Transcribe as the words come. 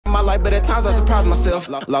my life, but at times I surprise myself.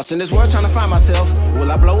 Lost in this world trying to find myself.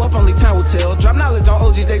 Will I blow up? Only time will tell. Drop knowledge on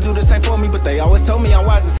OGs, they do the same for me, but they always told me I'm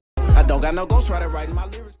wise as I don't got no ghostwriter writing my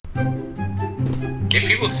lyrics. If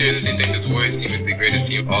people seriously think this Warriors team is the greatest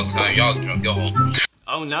team of all time, y'all drunk, go home.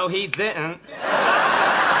 Oh no, he didn't.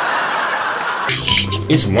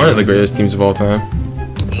 It's one of the greatest teams of all time.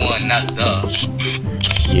 One, not the.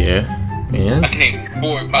 Yeah, and? I can name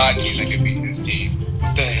 4 or 5 teams that could beat this team.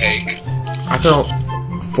 What the heck? I can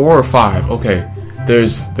 4 or 5. Okay,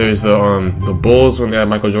 there's the Bulls when they had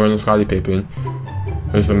Michael Jordan and Scottie Pippen.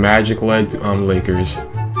 There's the Magic-led Lakers.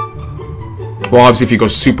 Well, obviously, if you go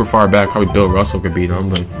super far back, probably Bill Russell could beat them,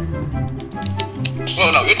 but...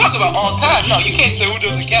 Well, no, you're talking about all time. No, you can't say who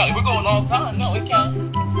doesn't count. We're going all time. No, it counts.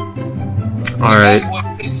 Alright.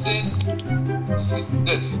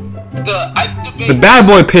 The Bad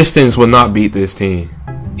Boy Pistons will not beat this team.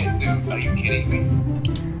 Yeah, dude, are you kidding me?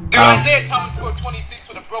 Dude, Isaiah Thomas scored 26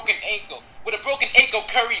 with a broken ankle. With a broken ankle,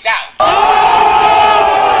 Curry's out.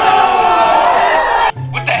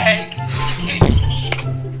 What the heck?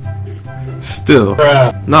 Still,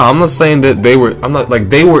 no, I'm not saying that they were. I'm not like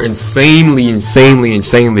they were insanely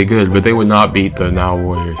good, but they would not beat the now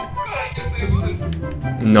Warriors.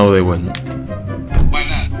 No, they wouldn't. Why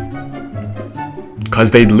not?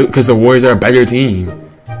 Because the Warriors are a better team.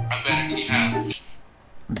 A better team, huh?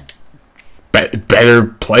 Better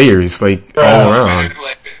players, like all around. Better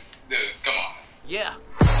players. Dude, come on. Yeah.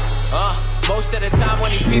 Most of the time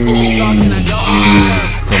when these people be talking, I don't.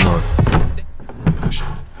 Come on.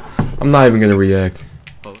 I'm not even gonna react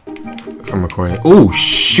from recording. Oh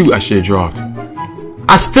shoot! I should have dropped.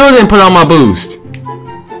 I still didn't put on my boost.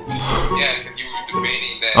 Yeah, because you were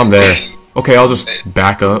debating that. I'm there. Okay, I'll just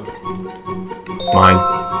back up. It's mine.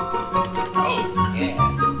 Oh, yeah.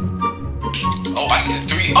 Oh, I said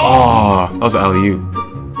 3. Oh, that was an alley-oop.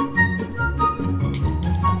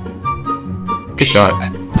 Good shot.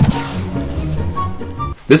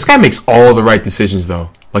 This guy makes all the right decisions, though.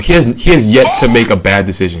 Like he has yet to make a bad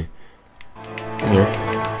decision. Here.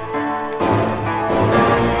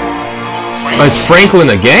 Oh, it's Franklin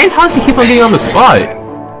again? How does he keep on getting on the spot?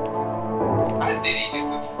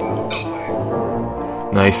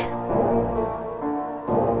 Nice.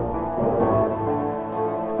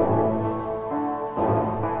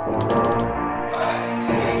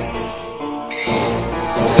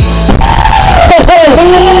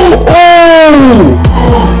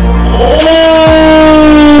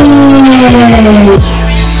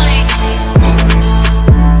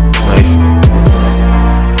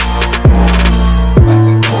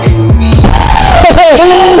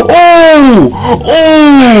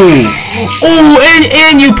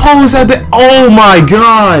 And you pose at the. Oh my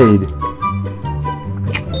god,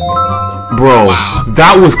 bro,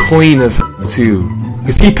 that was clean as hell too.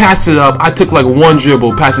 Cause he passed it up. I took like one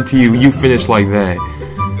dribble, passed it to you. You finished like that.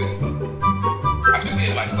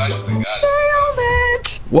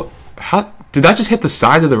 What? How did that just hit the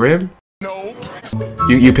side of the rim? No.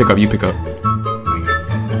 You pick up. You pick up.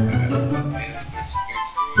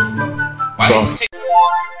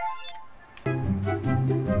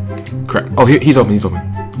 Crap. Oh, he's open. He's open.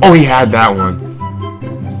 Oh, he had that one.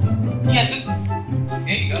 Yes. There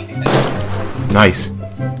you go. Nice.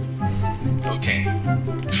 Okay.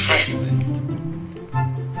 Franklin.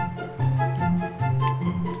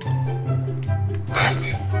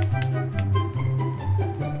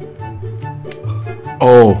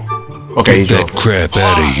 Oh. Okay, he drove. Crap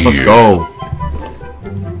out of here. Let's go.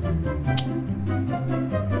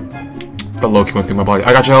 The low kick went through my body.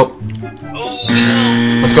 I got your help.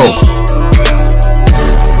 Let's go.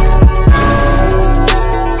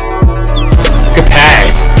 Good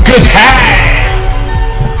pass. Good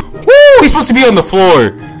pass. Woo! He's supposed to be on the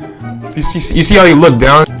floor. You see how he looked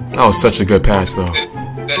down? That was such a good pass, though. That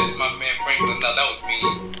is my man Franklin. No, that was me.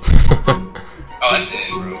 Oh, I did,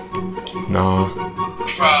 bro. Nah.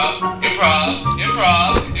 Improv.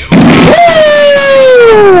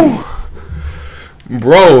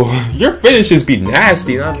 Bro, your finishes be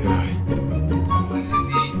nasty, not good.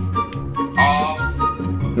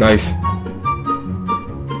 Nice.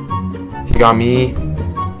 He got me.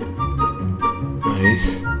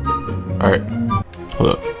 Nice. Alright. Hold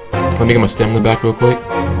up. Let me get my stamina back real quick.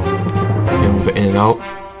 Hit him with the in and out.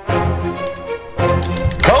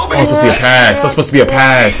 Oh, that's supposed to be a pass. That's supposed to be a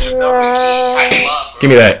pass. Give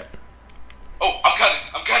me that. Oh, I'm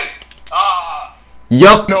cutting.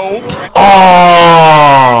 Yup. No.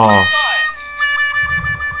 Oh.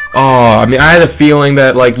 Oh, I mean, I had a feeling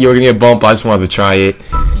that like you were gonna get bumped. I just wanted to try it.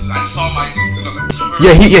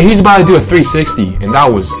 Yeah, he's about to do a 360, and that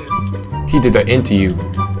was he did that into you.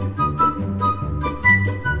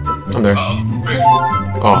 I'm there.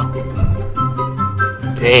 Oh.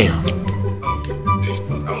 Damn.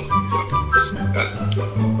 That's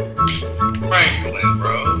Franklin,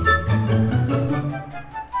 bro.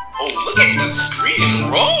 Oh, look at the screen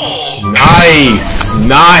and roll. Nice,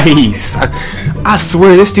 nice. I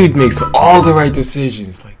swear this dude makes all the right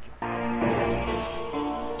decisions. Like,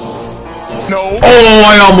 no. oh,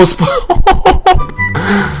 I almost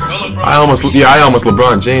I almost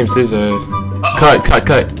LeBron James his ass. Cut.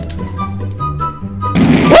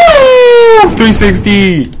 Woo!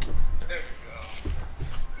 360.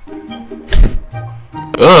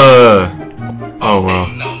 Oh well.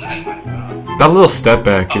 That little step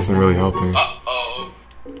back isn't really helping.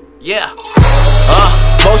 Yeah.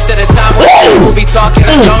 Most of the time we'll be talking.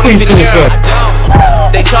 I don't even hear.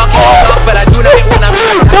 They talk, but I do not when I'm.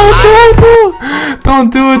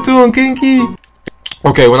 Don't do it to him, Kinky.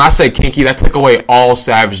 Okay, when I say Kinky, that took away all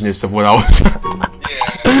savageness of what I was.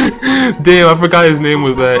 Damn, I forgot his name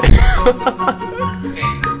was that.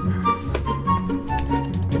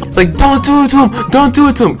 It's like, don't do it to him. Don't do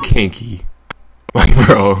it to him, Kinky. Like,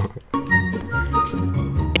 bro.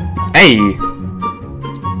 Hey.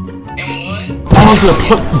 I was gonna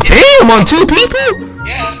put. Damn, on 2 people?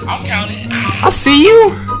 Yeah, I'm counting. I see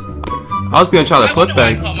you. I was gonna try to put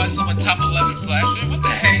back. I call myself a top 11 slasher. What the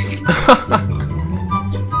heck?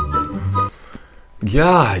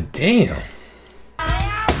 God damn.